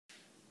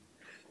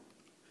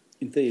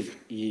ఇంతే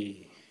ఈ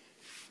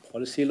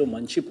పాలసీలో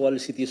మంచి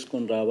పాలసీ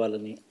తీసుకొని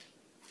రావాలని,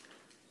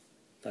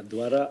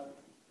 తద్వారా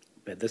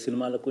పెద్ద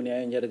సినిమాలకు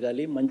న్యాయం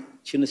జరగాలి,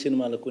 చిన్న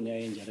సినిమాలకు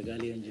న్యాయం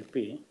జరగాలి అని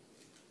చెప్పి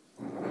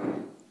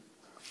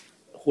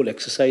హోల్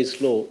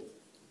ఎక్సర్సైజ్లో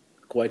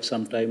క్వైట్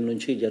సమ్ టైం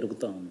నుంచి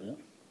జరుగుతూ ఉంది.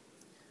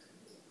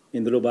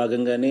 ఇందులో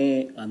భాగంగానే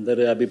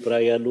అందరి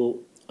అభిప్రాయాలు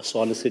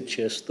సాలిసిట్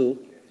చేస్తూ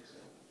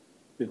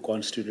వి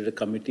కాన్స్టిట్యూటెడ్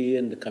కమిటీ,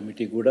 అండ్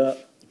కమిటీ కూడా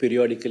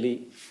పీరియాడికలీ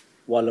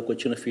వాళ్ళకు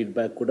వచ్చిన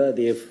ఫీడ్బ్యాక్ కూడా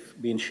they have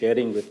been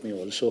sharing with me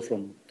also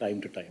from time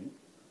to time.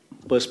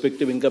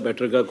 Perspective ఇంకా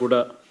బెటర్గా కూడా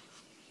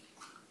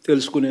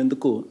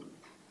తెలుసుకునేందుకు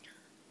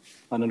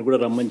అన్నను కూడా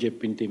రమ్మని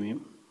చెప్పింది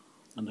మేము.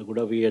 అన్న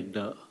కూడా we had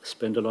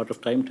spend a lot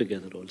of time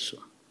together also.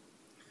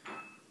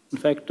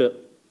 In fact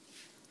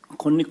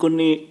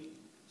కొన్ని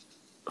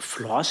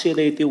ఫ్లాస్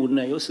ఏదైతే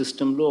ఉన్నాయో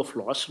సిస్టంలో, ఆ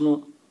ఫ్లాస్ను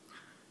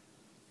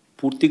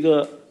పూర్తిగా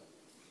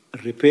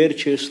రిపేర్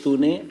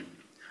చేస్తూనే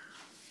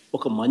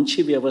ఒక మంచి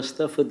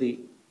వ్యవస్థ ఫర్ ది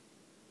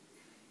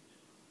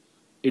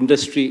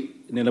ఇండస్ట్రీ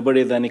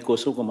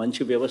నిలబడేదానికోసం ఒక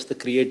మంచి వ్యవస్థ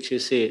క్రియేట్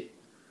చేసే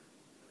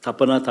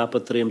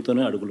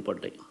తాపత్రయంతోనే అడుగులు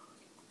పడ్డాయి.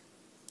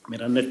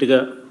 మీరు అన్నట్టుగా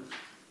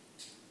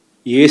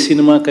ఏ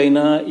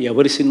సినిమాకైనా,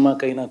 ఎవరి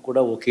సినిమాకైనా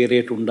కూడా ఒకే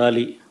రేటు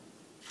ఉండాలి.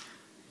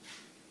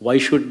 Why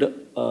should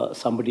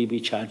somebody be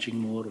charging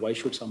more? Why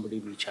should somebody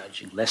be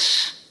charging less?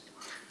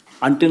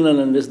 Until and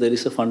unless there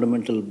is a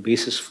fundamental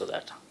basis for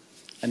that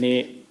అనే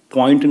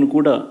పాయింట్ని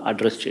కూడా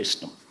అడ్రస్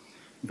చేసినాం.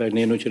 ఇన్ఫ్యాక్ట్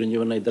నేను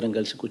చిరంజీవి ఇద్దరం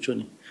కలిసి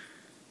కూర్చొని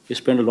we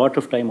spend a lot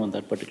of time on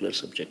that particular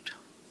subject,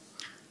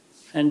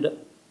 and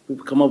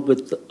we've come up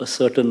with a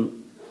certain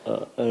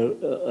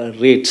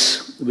rates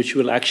which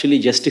will actually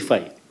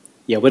justify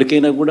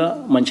ఎవరికైనా కూడా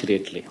మంచి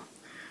రేట్లే.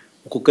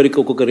 ఒక్కొక్కరికి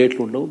ఒక్కొక్క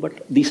రేట్లు ఉండవు, but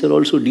these are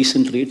also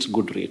decent rates,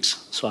 good rates.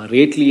 So ఆ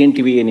రేట్లు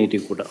ఏంటివి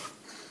అనేటివి కూడా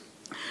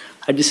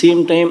అట్ ది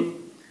సేమ్ టైం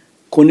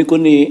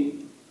కొన్ని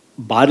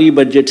భారీ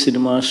budget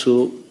cinemas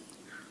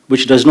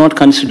which does not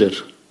consider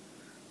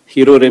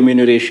hero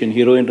remuneration,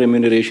 heroine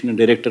remuneration and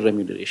director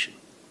remuneration,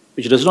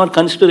 which does not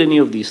consider any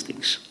of these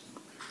things,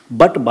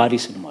 but bari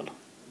cinemalu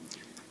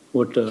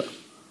what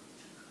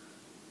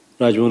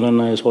Rajmohan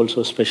is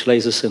also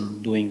specializes in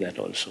doing that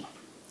also.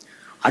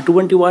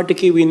 అటువంటి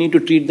వాటికి we need to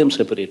treat them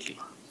separately.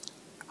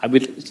 అవి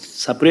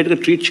సపరేట్గా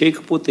treat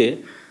చేయకపోతే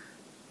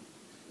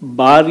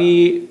భారీ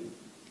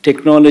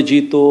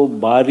టెక్నాలజీతో,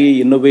 భారీ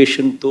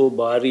ఇన్నోవేషన్తో,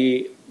 భారీ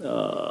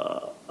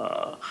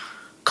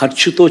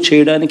ఖర్చుతో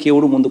చేయడానికి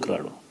ఎవడు ముందుకు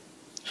రాడు.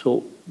 So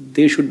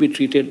they should be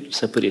treated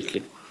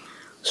separately.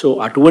 So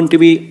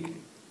అటువంటివి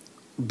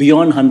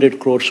beyond 100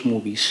 crores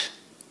movies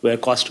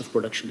wear cost of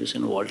production is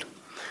involved,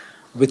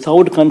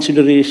 without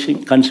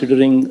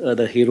considering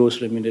the hero's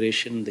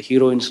remuneration, the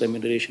heroine's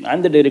remuneration and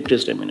the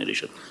director's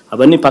remuneration.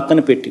 అవన్నీ పక్కన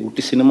పెట్టి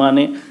ఉట్టి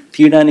సినిమానే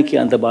తీయడానికి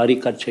అంత భారీ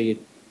ఖర్చు అయ్యే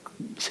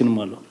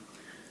సినిమాలో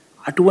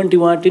అటువంటి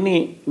వాటిని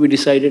we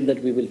decided that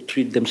we will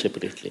treat them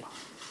separately.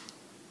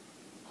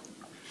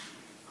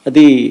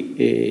 అది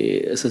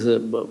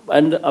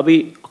అండ్ అవి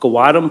ఒక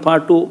వారం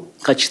పాటు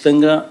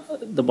ఖచ్చితంగా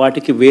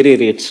వాటికి వేరే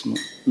రేట్స్ను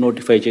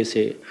నోటిఫై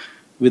చేసే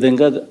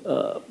విధంగా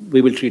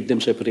we will treat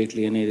them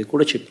separately అనేది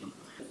కూడా చెప్పాం.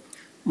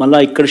 మళ్ళీ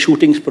ఇక్కడ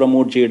షూటింగ్స్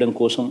ప్రమోట్ చేయడం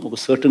కోసం ఒక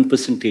సర్టన్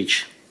పర్సంటేజ్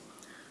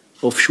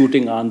ఆఫ్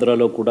షూటింగ్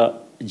ఆంధ్రాలో కూడా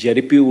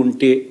జరిపి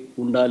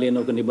ఉండాలి అని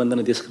ఒక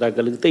నిబంధన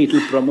తీసుకురాగలిగితే it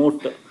will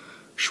promote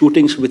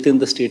shootings with in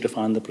the state of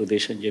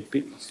Andhra Pradesh అని చెప్పి,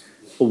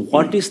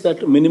 what is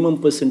that minimum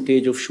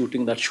percentage of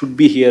shooting that should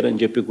be here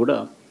అని చెప్పి కూడా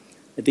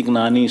I think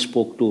Nani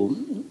spoke to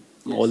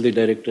all the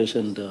directors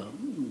and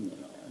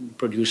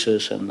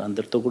producers and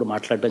అందరితో కూడా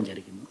మాట్లాడడం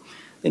జరిగింది.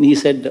 Then he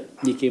said,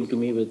 he came to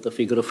me with the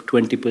figure of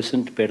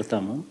 20%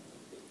 పెడతాము,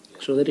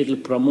 so that it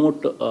will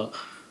promote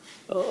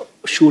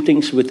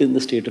shootings within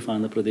the state of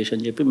Andhra Pradesh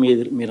అని చెప్పి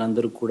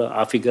మీరందరూ కూడా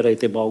ఆ ఫిగర్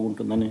అయితే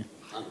బాగుంటుందని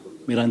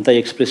మీరంతా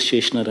ఎక్స్ప్రెస్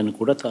చేసినారని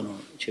కూడా తను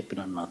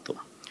చెప్పినాను నాతో.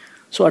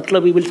 సో అట్లా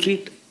we will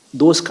treat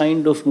those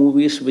kind of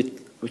movies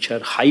which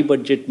are high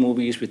budget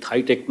movies with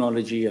high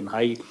technology and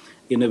high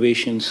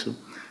innovations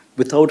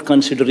without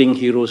considering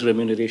heroes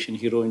remuneration,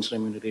 heroines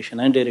remuneration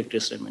and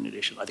directors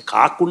remuneration. అది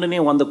కాకుండానే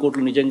 100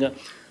 కోట్లు నిజంగా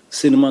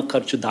సినిమా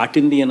ఖర్చు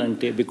దాటింది అని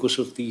అంటే because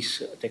of these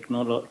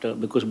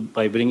because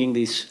by bringing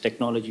these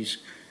technologies,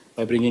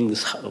 by bringing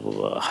this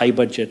high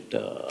budget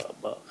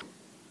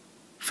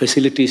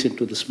facilities in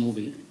to this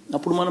movie,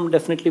 అప్పుడు మనం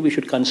definitely we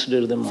should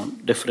consider them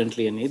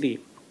differently అనేది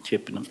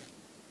చెప్పినాం.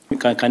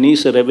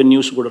 కనీస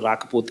రెవెన్యూస్ కూడా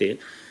రాకపోతే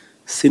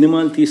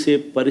సినిమాలు తీసే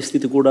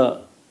పరిస్థితి కూడా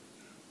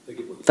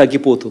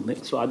తగ్గిపోతుంది.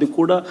 సో అది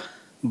కూడా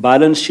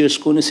బ్యాలెన్స్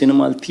చేసుకొని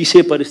సినిమాలు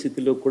తీసే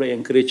పరిస్థితిలో కూడా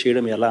ఎంకరేజ్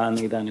చేయడం ఎలా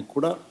అనే దానికి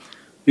కూడా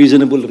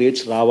రీజనబుల్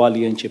రేట్స్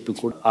రావాలి అని చెప్పి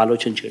కూడా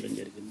ఆలోచన చేయడం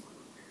జరిగింది.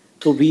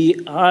 So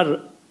we are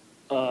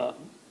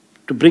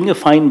to bring a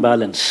fine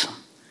balance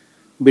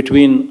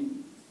between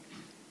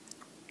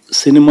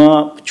cinema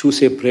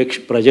చూసే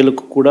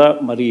ప్రజలకు కూడా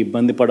మరి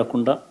ఇబ్బంది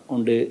పడకుండా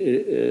ఉండే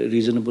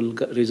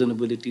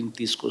రీజనబిలిటీని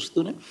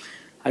తీసుకొస్తూనే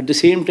అట్ ది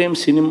సేమ్ టైం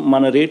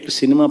మన రేట్లు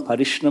సినిమా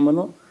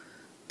పరిశ్రమను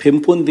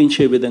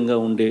పెంపొందించే విధంగా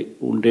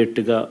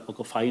ఉండేట్టుగా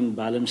ఒక ఫైన్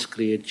బ్యాలెన్స్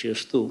క్రియేట్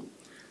చేస్తూ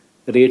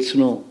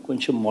రేట్స్ను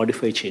కొంచెం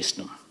మోడిఫై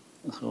చేసినాం.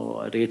 సో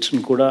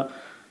రేట్స్ను కూడా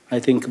I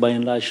think by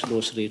and large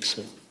those rates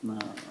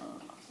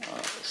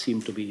seem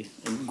to be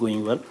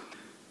going well.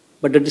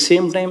 But at the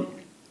same time,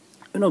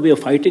 we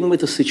are fighting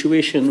with a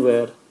situation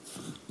where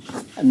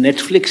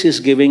Netflix is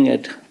giving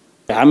it,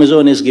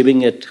 Amazon is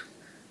giving it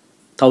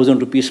 1,000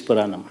 rupees per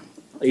annum,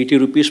 80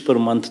 rupees per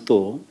month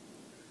though,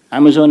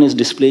 Amazon is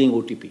displaying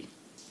OTP.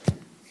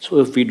 So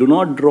if we do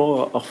not draw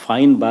a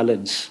fine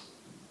balance,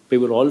 we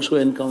will also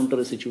encounter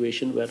a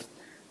situation where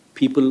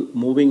people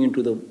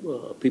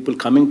people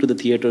coming to the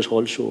theaters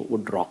also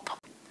would drop.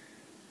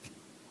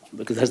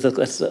 Because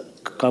that's the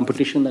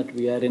competition that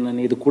we are in. And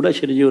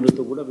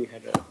we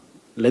had a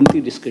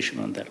lengthy discussion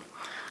on that.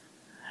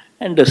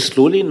 And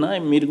slowly now,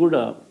 మీరు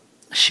కూడా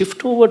shift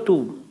over to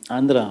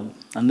Andhra.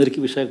 అందరికీ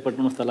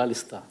విశాఖపట్నం స్థలాలు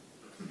ఇస్తా.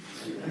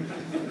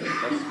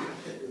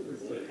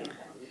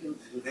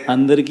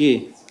 అందరికీ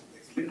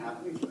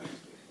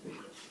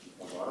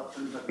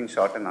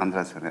short in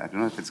Andhra, sir. I don't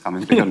know if it's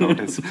coming to your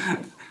notice.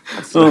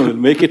 No,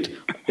 we'll make it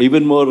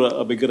even more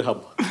a bigger hub.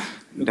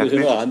 Because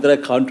Andhra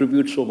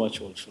contributes so much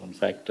also. In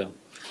fact,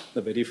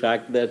 the very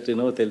fact that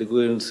Telugu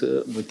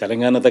with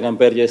Telangana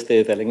compare cheste,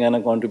 Telangana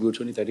contributes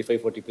only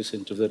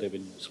 35-40% of the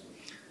revenues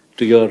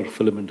to your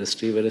film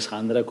industry, whereas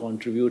Andhra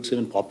contributes,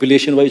 even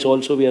population-wise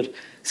also, we are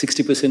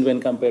 60% when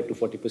compared to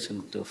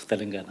 40% of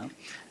Telangana.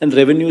 And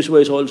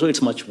revenues-wise also,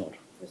 it's much more.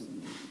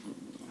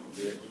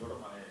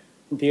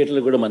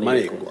 Theatre kuda money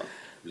ekkuva.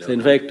 So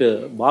in fact,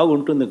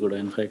 బాగుంటుంది కూడా.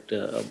 In fact,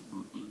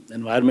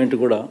 environment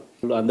కూడా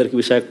అందరికీ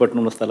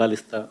విశాఖపట్నంలో స్థలాలు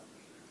ఇస్తా.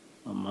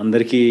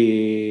 అందరికీ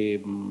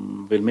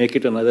will make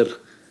it another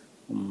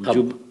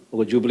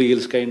ఒక Jubilee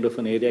hills kind of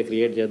an area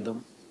create చేద్దాం.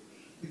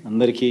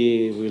 అందరికీ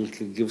విల్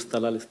గివ్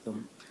స్థలాలు ఇస్తాం.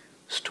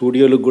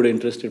 స్టూడియోలకు కూడా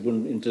ఇంట్రెస్ట్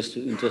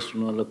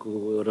ఉన్న వాళ్ళకు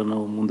ఎవరైనా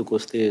ముందుకు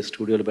వస్తే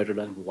స్టూడియోలు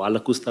పెట్టడానికి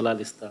వాళ్ళకు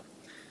స్థలాలు ఇస్తా.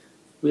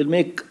 Will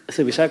make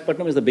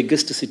Visakhapatnam is the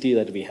biggest city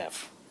that we have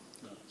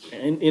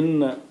in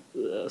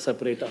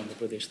separate Andhra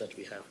Pradesh that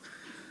we have.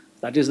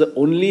 That is the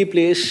only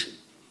place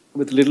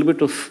with little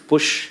bit of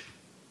push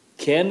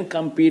can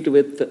compete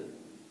with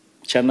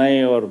Chennai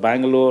or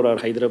Bangalore or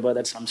Hyderabad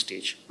at some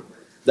stage.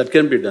 That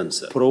can be done,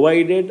 sir.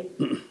 Provided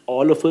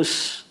all of us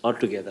are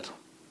together.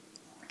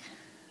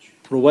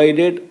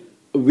 Provided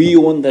we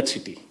own that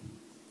city.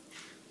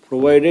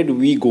 Provided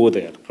we go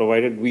there.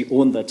 Provided we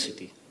own that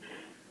city.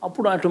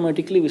 అప్పుడు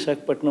automatically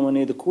Visakhapatnam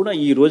అనేది కూడా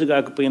ఈ రోజు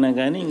కాకపోయినా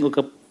కానీ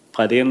ఇంకొక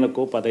 10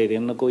 ఏళ్ళకో 15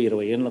 ఏళ్ళకో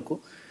 20 ఏళ్ళకో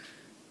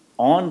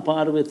on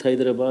par with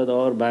Hyderabad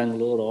or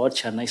Bangalore or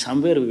Chennai,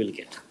 somewhere we will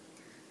get.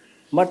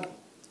 But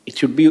it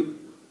should be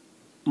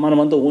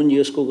మనమంతా own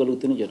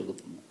చేసుకోగలుగుతూనే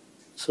జరుగుతుంది.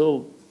 సో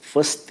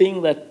ఫస్ట్ థింగ్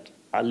దట్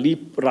ఆ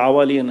లీప్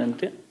రావాలి అని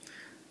అంటే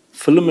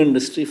ఫిల్మ్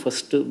ఇండస్ట్రీ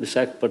ఫస్ట్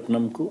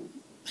విశాఖపట్నంకు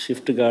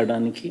షిఫ్ట్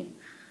కావడానికి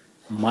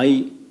my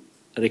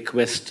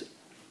request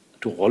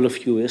to all of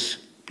you is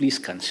please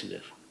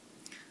consider.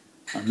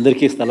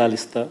 అందరికీ స్థలాలు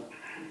ఇస్తా.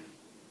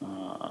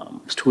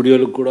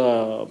 స్టూడియోలకు కూడా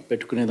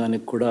పెట్టుకునే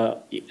దానికి కూడా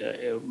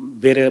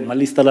వేరే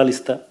మళ్ళీ స్థలాలు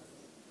ఇస్తా.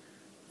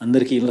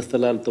 అందరికీ ఇళ్ళ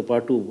స్థలాలతో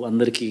పాటు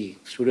అందరికీ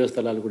స్టూడియో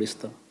స్థలాలు కూడా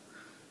ఇస్తా.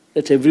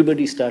 Let's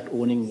everybody start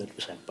owning that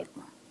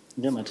Visakhapatnam.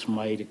 That's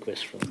my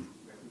request from.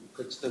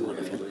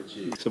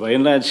 So by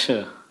and large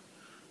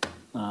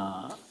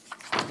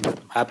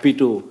happy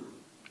to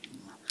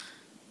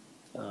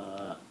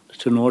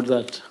note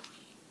that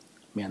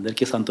మీ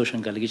అందరికీ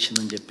సంతోషం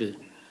కలిగించిందని చెప్పి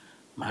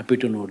happy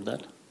to note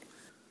that.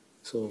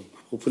 So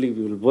hopefully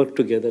we will work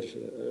together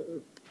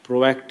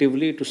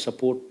proactively to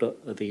support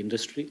the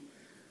industry.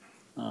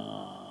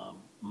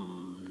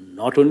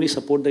 Not only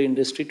support the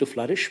industry to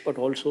flourish, but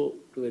also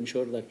to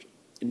ensure that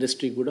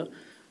industry kuda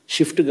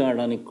shift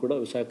gaadanik kuda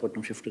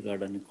Visakhapatnam shift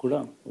gaadanik kuda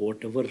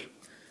whatever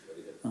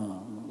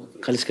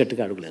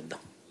కలిసికట్టుగా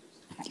అడుగులేద్దాం.